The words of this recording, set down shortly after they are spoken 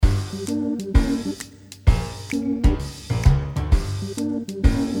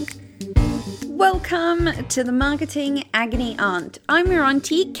Welcome to the Marketing Agony Aunt. I'm your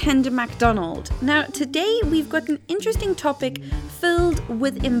auntie, Kendra MacDonald. Now, today we've got an interesting topic filled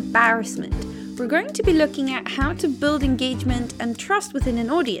with embarrassment. We're going to be looking at how to build engagement and trust within an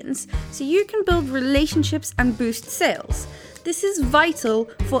audience so you can build relationships and boost sales. This is vital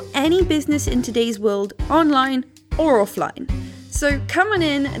for any business in today's world, online or offline. So come on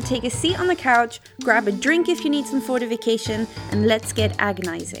in and take a seat on the couch, grab a drink if you need some fortification, and let's get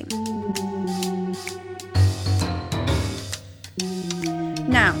agonizing.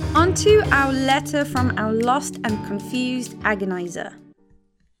 Now, onto our letter from our lost and confused agonizer.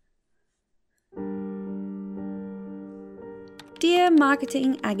 Dear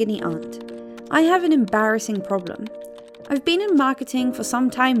Marketing Agony Aunt, I have an embarrassing problem. I've been in marketing for some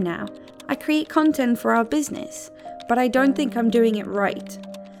time now. I create content for our business, but I don't think I'm doing it right.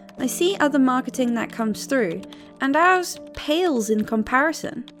 I see other marketing that comes through, and ours pales in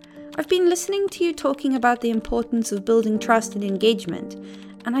comparison. I've been listening to you talking about the importance of building trust and engagement,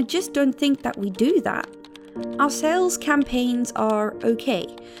 and I just don't think that we do that. Our sales campaigns are okay,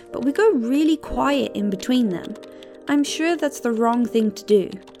 but we go really quiet in between them. I'm sure that's the wrong thing to do.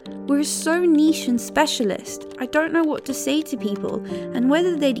 We're so niche and specialist, I don't know what to say to people and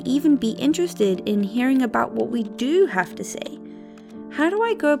whether they'd even be interested in hearing about what we do have to say. How do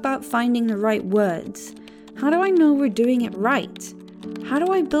I go about finding the right words? How do I know we're doing it right? How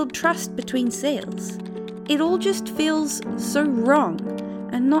do I build trust between sales? It all just feels so wrong,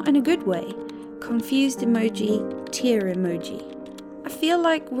 and not in a good way. Confused emoji, tear emoji. I feel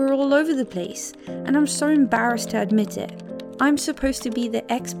like we're all over the place, and I'm so embarrassed to admit it. I'm supposed to be the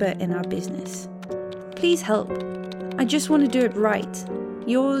expert in our business. Please help. I just want to do it right.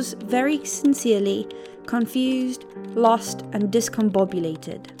 Yours very sincerely, confused, lost, and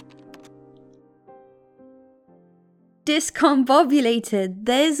discombobulated. Discombobulated.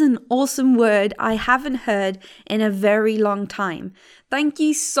 There's an awesome word I haven't heard in a very long time. Thank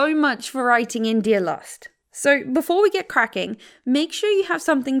you so much for writing in, dear Lost. So before we get cracking, make sure you have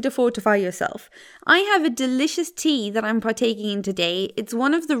something to fortify yourself. I have a delicious tea that I'm partaking in today. It's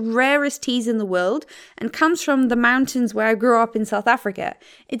one of the rarest teas in the world and comes from the mountains where I grew up in South Africa.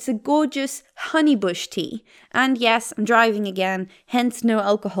 It's a gorgeous honeybush tea. And yes, I'm driving again, hence no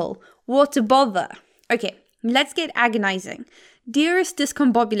alcohol. What a bother. Okay, let's get agonizing. Dearest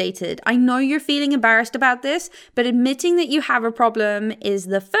Discombobulated, I know you're feeling embarrassed about this, but admitting that you have a problem is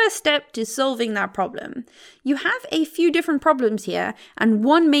the first step to solving that problem. You have a few different problems here and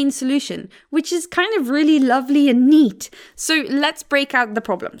one main solution, which is kind of really lovely and neat. So let's break out the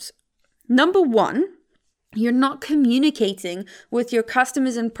problems. Number one, you're not communicating with your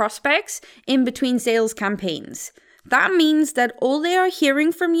customers and prospects in between sales campaigns. That means that all they are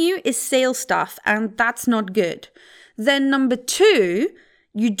hearing from you is sales stuff, and that's not good. Then number two,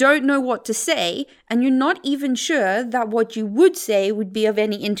 you don't know what to say, and you're not even sure that what you would say would be of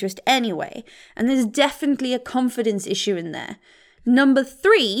any interest anyway. And there's definitely a confidence issue in there. Number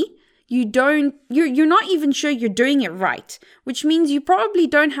three, you're not even sure you're doing it right, which means you probably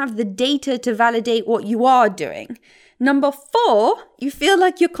don't have the data to validate what you are doing. Number four, you feel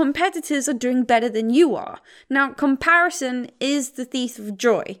like your competitors are doing better than you are. Now, comparison is the thief of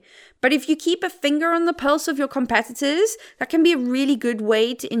joy. But if you keep a finger on the pulse of your competitors, that can be a really good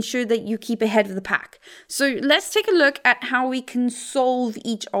way to ensure that you keep ahead of the pack. So let's take a look at how we can solve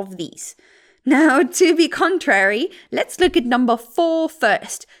each of these. Now, to be contrary, let's look at number 4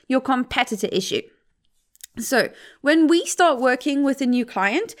 first, your competitor issue. So when we start working with a new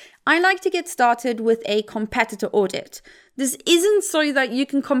client, I like to get started with a competitor audit. This isn't so that you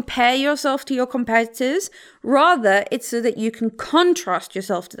can compare yourself to your competitors. Rather, it's so that you can contrast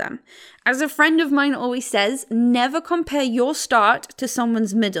yourself to them. As a friend of mine always says, never compare your start to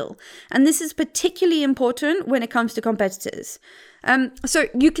someone's middle. And this is particularly important when it comes to competitors. So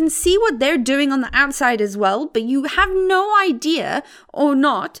you can see what they're doing on the outside as well, but you have no idea or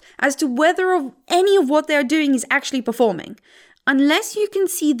not as to whether any of what they're doing is actually performing. Unless you can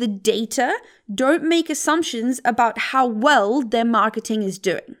see the data, don't make assumptions about how well their marketing is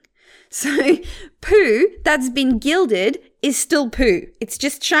doing. So poo that's been gilded is still poo. It's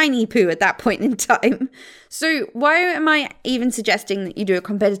just shiny poo at that point in time. So why am I even suggesting that you do a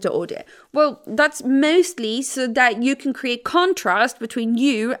competitor audit? Well, that's mostly so that you can create contrast between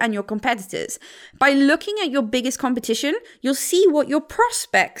you and your competitors. By looking at your biggest competition, you'll see what your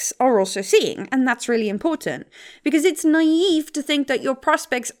prospects are also seeing. And that's really important because it's naive to think that your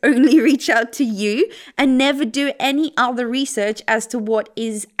prospects only reach out to you and never do any other research as to what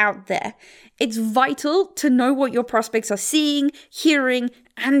is out there. It's vital to know what your prospects are seeing, hearing,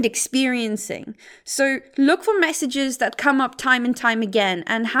 and experiencing. So look for messages that come up time and time again,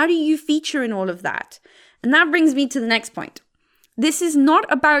 and how do you feature in all of that? And that brings me to the next point. This is not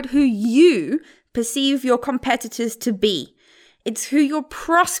about who you perceive your competitors to be. It's who your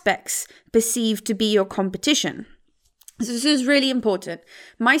prospects perceive to be your competition. So this is really important.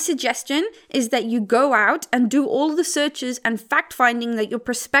 My suggestion is that you go out and do all the searches and fact-finding that your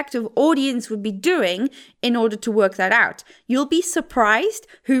prospective audience would be doing in order to work that out. You'll be surprised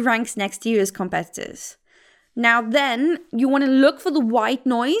who ranks next to you as competitors. Now then, you want to look for the white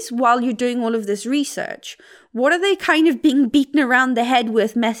noise while you're doing all of this research. What are they kind of being beaten around the head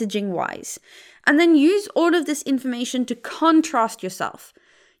with messaging-wise? And then use all of this information to contrast yourself.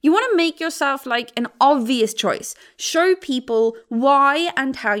 You want to make yourself like an obvious choice. Show people why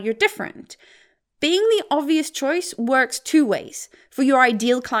and how you're different. Being the obvious choice works two ways. For your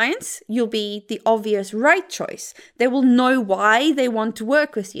ideal clients, you'll be the obvious right choice. They will know why they want to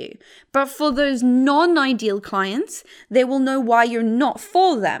work with you. But for those non-ideal clients, they will know why you're not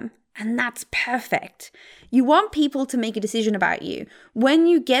for them. And that's perfect. You want people to make a decision about you. When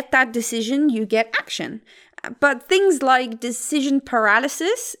you get that decision, you get action. But things like decision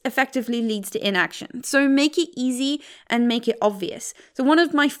paralysis effectively leads to inaction. So make it easy and make it obvious. So one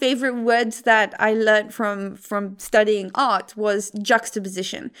of my favorite words that I learned from studying art was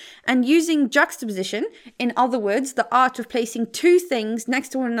juxtaposition. And using juxtaposition, in other words, the art of placing two things next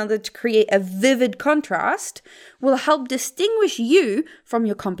to one another to create a vivid contrast, will help distinguish you from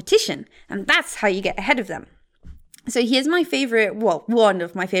your competition. And that's how you get ahead of them. So here's my favorite, one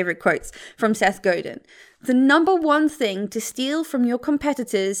of my favorite quotes from Seth Godin. The number one thing to steal from your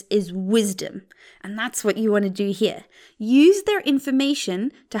competitors is wisdom. And that's what you want to do here. Use their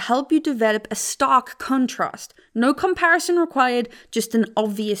information to help you develop a stark contrast. No comparison required, just an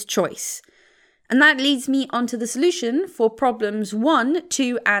obvious choice. And that leads me onto the solution for problems 1,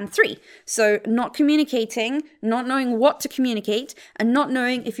 2, and 3. So not communicating, not knowing what to communicate, and not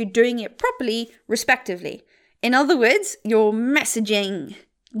knowing if you're doing it properly, respectively. In other words, your messaging.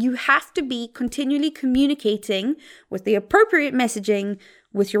 You have to be continually communicating with the appropriate messaging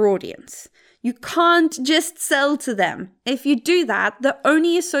with your audience. You can't just sell to them. If you do that, the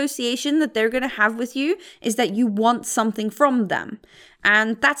only association that they're going to have with you is that you want something from them.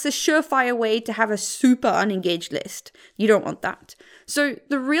 And that's a surefire way to have a super unengaged list. You don't want that. So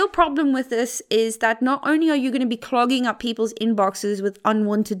the real problem with this is that not only are you going to be clogging up people's inboxes with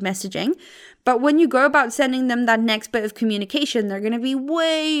unwanted messaging, but when you go about sending them that next bit of communication, they're going to be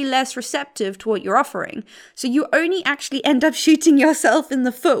way less receptive to what you're offering. So you only actually end up shooting yourself in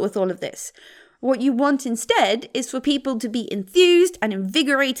the foot with all of this. What you want instead is for people to be enthused and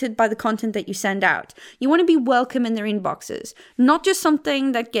invigorated by the content that you send out. You want to be welcome in their inboxes, not just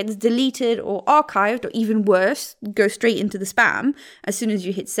something that gets deleted or archived, or even worse, go straight into the spam as soon as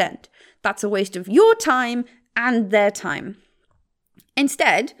you hit send. That's a waste of your time and their time.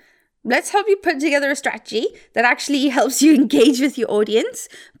 Instead, let's help you put together a strategy that actually helps you engage with your audience,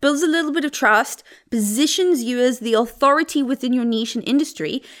 builds a little bit of trust, positions you as the authority within your niche and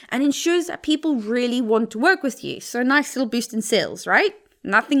industry, and ensures that people really want to work with you. So a nice little boost in sales, right?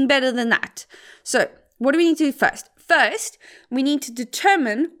 Nothing better than that. So what do we need to do first? First, we need to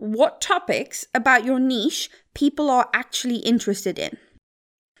determine what topics about your niche people are actually interested in.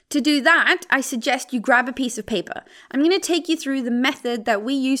 To do that, I suggest you grab a piece of paper. I'm going to take you through the method that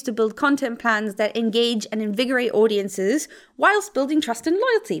we use to build content plans that engage and invigorate audiences whilst building trust and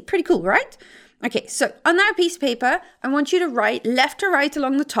loyalty. Pretty cool, right? Okay, so on that piece of paper, I want you to write left to right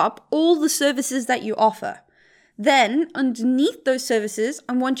along the top all the services that you offer. Then, underneath those services,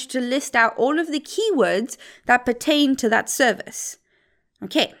 I want you to list out all of the keywords that pertain to that service.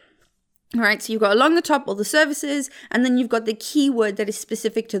 Okay. All right, so you've got along the top all the services, and then you've got the keyword that is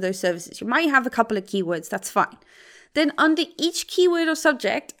specific to those services. You might have a couple of keywords, that's fine. Then under each keyword or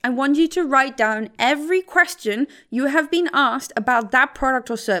subject, I want you to write down every question you have been asked about that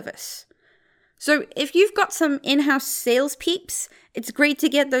product or service. So if you've got some in-house sales peeps, it's great to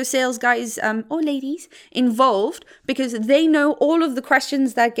get those sales guys or ladies involved because they know all of the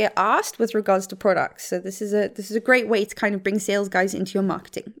questions that get asked with regards to products. So this is a great way to kind of bring sales guys into your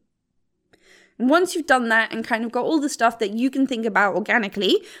marketing. Once you've done that and kind of got all the stuff that you can think about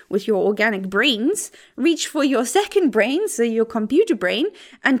organically with your organic brains, reach for your second brain, so your computer brain,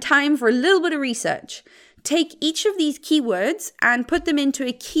 and time for a little bit of research. Take each of these keywords and put them into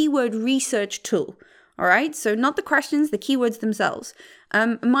a keyword research tool. All right, so not the questions, the keywords themselves.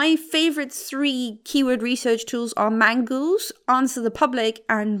 My favorite 3 keyword research tools are Mangools, Answer the Public,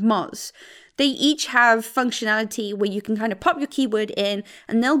 and Moz. They each have functionality where you can kind of pop your keyword in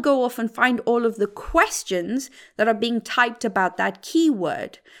and they'll go off and find all of the questions that are being typed about that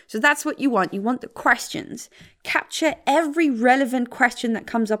keyword. So that's what you want. You want the questions. Capture every relevant question that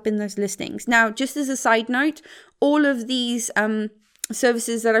comes up in those listings. Now, just as a side note, all of these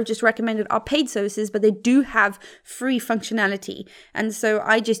services that I've just recommended are paid services, but they do have free functionality. And so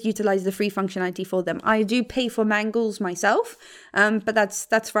I just utilize the free functionality for them. I do pay for Mangles myself, but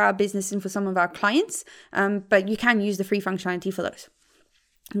that's for our business and for some of our clients. But you can use the free functionality for those.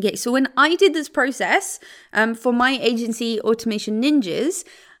 Okay, so when I did this process for my agency, Automation Ninjas,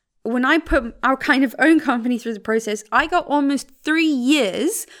 when I put our kind of own company through the process, I got almost 3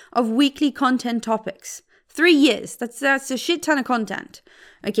 years of weekly content topics. 3 years. That's a shit ton of content.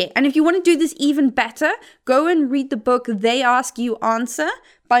 Okay, and if you want to do this even better, go and read the book They Ask You Answer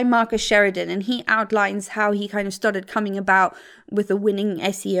by Marcus Sheridan, and he outlines how he kind of started coming about with a winning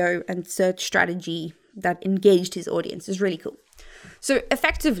SEO and search strategy that engaged his audience. It's really cool. So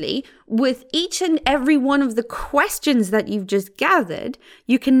effectively, with each and every one of the questions that you've just gathered,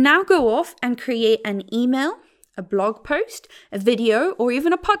 you can now go off and create an email, a blog post, a video, or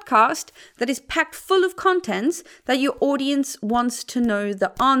even a podcast that is packed full of contents that your audience wants to know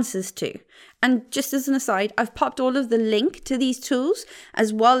the answers to. And just as an aside, I've popped all of the link to these tools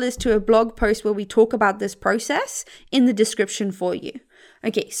as well as to a blog post where we talk about this process in the description for you.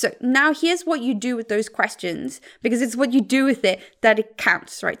 Okay, so now here's what you do with those questions, because it's what you do with it that it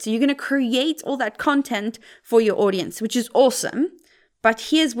counts, right? So you're going to create all that content for your audience, which is awesome. But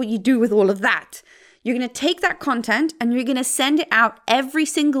here's what you do with all of that. You're going to take that content and you're going to send it out every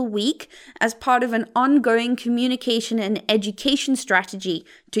single week as part of an ongoing communication and education strategy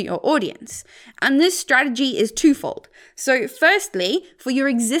to your audience. And this strategy is twofold. So firstly, for your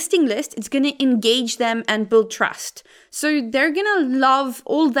existing list, it's going to engage them and build trust. So they're going to love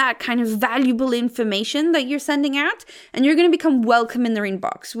all that kind of valuable information that you're sending out, and you're going to become welcome in their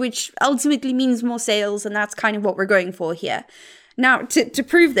inbox, which ultimately means more sales. And that's kind of what we're going for here. Now, to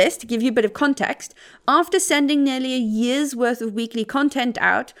prove this, to give you a bit of context, after sending nearly a year's worth of weekly content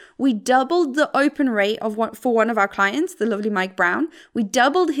out, we doubled the open rate for one of our clients, the lovely Mike Brown. We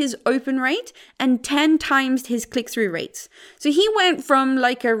doubled his open rate and 10 times his click-through rates. So he went from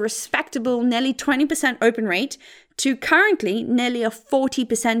like a respectable nearly 20% open rate to currently nearly a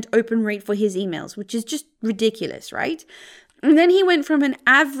 40% open rate for his emails, which is just ridiculous, right? And then he went from an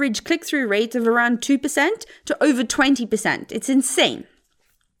average click-through rate of around 2% to over 20%. It's insane.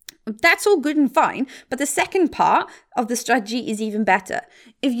 That's all good and fine, but the second part of the strategy is even better.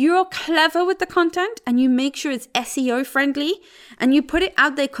 If you're clever with the content and you make sure it's SEO friendly and you put it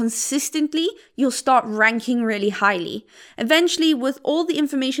out there consistently, you'll start ranking really highly. Eventually, with all the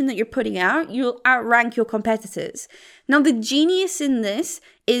information that you're putting out, you'll outrank your competitors. Now, the genius in this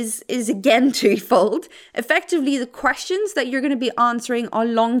is again twofold. Effectively, the questions that you're going to be answering are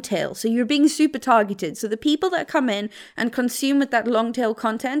long tail. So you're being super targeted. So the people that come in and consume with that long tail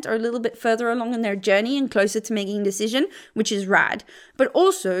content are a little bit further along in their journey and closer to making a decision, which is rad. But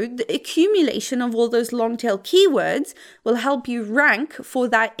also the accumulation of all those long tail keywords will help you rank for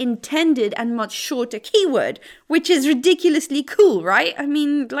that intended and much shorter keyword, which is ridiculously cool, right? I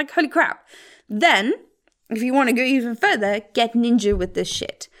mean, like, holy crap. Then, if you want to go even further, get ninja with this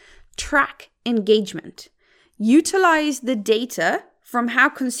shit. Track engagement. Utilize the data from how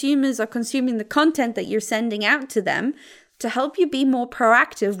consumers are consuming the content that you're sending out to them to help you be more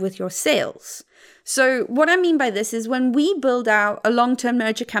proactive with your sales. So what I mean by this is when we build out a long-term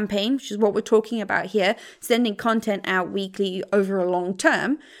nurture campaign, which is what we're talking about here, sending content out weekly over a long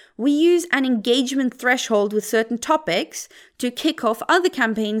term, we use an engagement threshold with certain topics to kick off other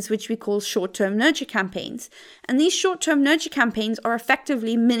campaigns, which we call short-term nurture campaigns. And these short-term nurture campaigns are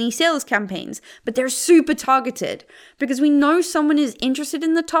effectively mini sales campaigns, but they're super targeted because we know someone is interested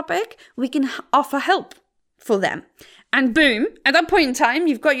in the topic, we can offer help for them. And boom, at that point in time,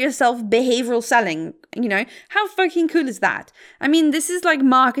 you've got yourself behavioral selling. You know, how fucking cool is that? I mean, this is like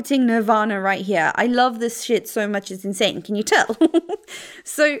marketing nirvana right here. I love this shit so much, it's insane. Can you tell?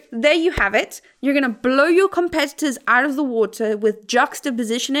 So there you have it. You're going to blow your competitors out of the water with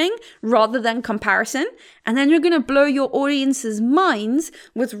juxtapositioning rather than comparison. And then you're going to blow your audience's minds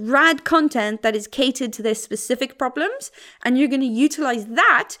with rad content that is catered to their specific problems. And you're going to utilize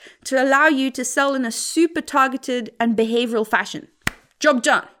that to allow you to sell in a super targeted and behavioral fashion. Job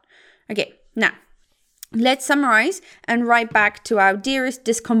done. Okay, now let's summarize and write back to our dearest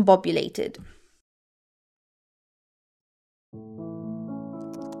discombobulated.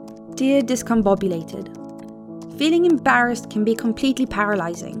 Dear discombobulated, feeling embarrassed can be completely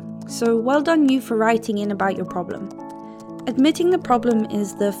paralyzing, so well done you for writing in about your problem. Admitting the problem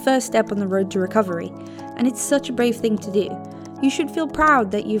is the first step on the road to recovery, and it's such a brave thing to do. You should feel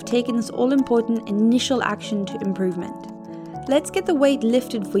proud that you've taken this all-important initial action to improvement. Let's get the weight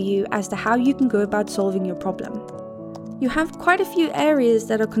lifted for you as to how you can go about solving your problem. You have quite a few areas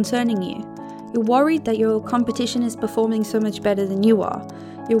that are concerning you. You're worried that your competition is performing so much better than you are.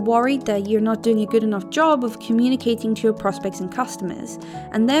 You're worried that you're not doing a good enough job of communicating to your prospects and customers,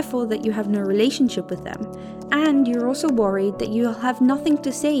 and therefore that you have no relationship with them. And you're also worried that you'll have nothing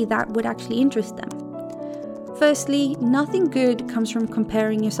to say that would actually interest them. Firstly, nothing good comes from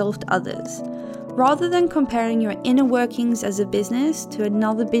comparing yourself to others. Rather than comparing your inner workings as a business to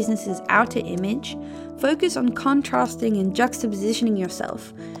another business's outer image, focus on contrasting and juxtapositioning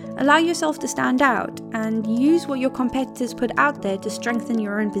yourself. Allow yourself to stand out and use what your competitors put out there to strengthen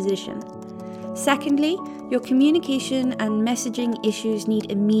your own position. Secondly, your communication and messaging issues need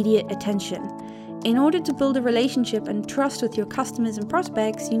immediate attention. In order to build a relationship and trust with your customers and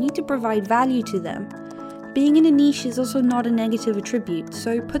prospects, you need to provide value to them. Being in a niche is also not a negative attribute,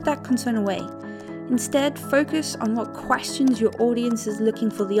 so put that concern away. Instead, focus on what questions your audience is looking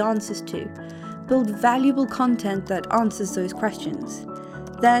for the answers to. Build valuable content that answers those questions.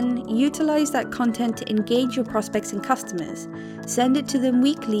 Then, utilize that content to engage your prospects and customers. Send it to them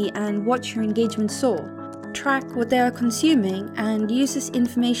weekly and watch your engagement soar. Track what they are consuming and use this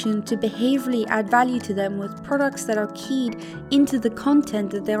information to behaviorally add value to them with products that are keyed into the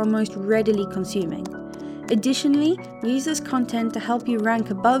content that they are most readily consuming. Additionally, use this content to help you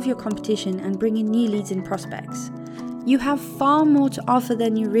rank above your competition and bring in new leads and prospects. You have far more to offer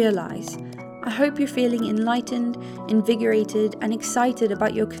than you realize. I hope you're feeling enlightened, invigorated, and excited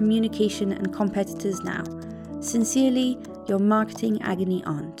about your communication and competitors now. Sincerely, your marketing agony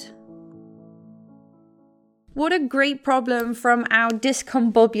aunt. What a great problem from our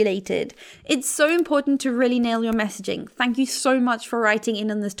discombobulated. It's so important to really nail your messaging. Thank you so much for writing in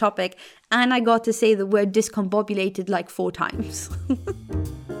on this topic. And I got to say the word discombobulated like 4 times.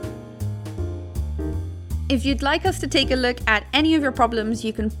 If you'd like us to take a look at any of your problems,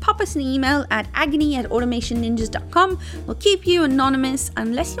 you can pop us an email at agony@automationninjas.com. We'll keep you anonymous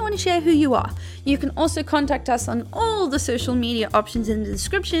unless you want to share who you are. You can also contact us on all the social media options in the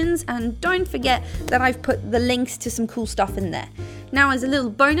descriptions, and don't forget that I've put the links to some cool stuff in there. Now, as a little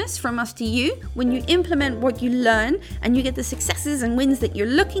bonus from us to you, when you implement what you learn and you get the successes and wins that you're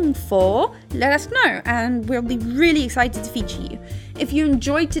looking for, let us know and we'll be really excited to feature you. If you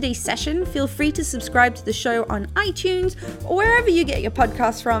enjoyed today's session, feel free to subscribe to the show on iTunes or wherever you get your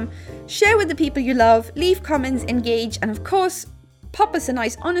podcasts from. Share with the people you love, leave comments, engage, and of course, pop us a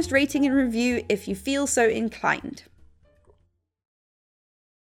nice honest rating and review if you feel so inclined.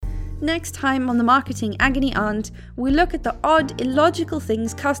 Next time on the Marketing Agony Aunt, we look at the odd, illogical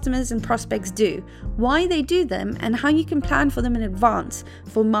things customers and prospects do, why they do them, and how you can plan for them in advance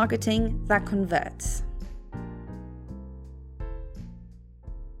for marketing that converts.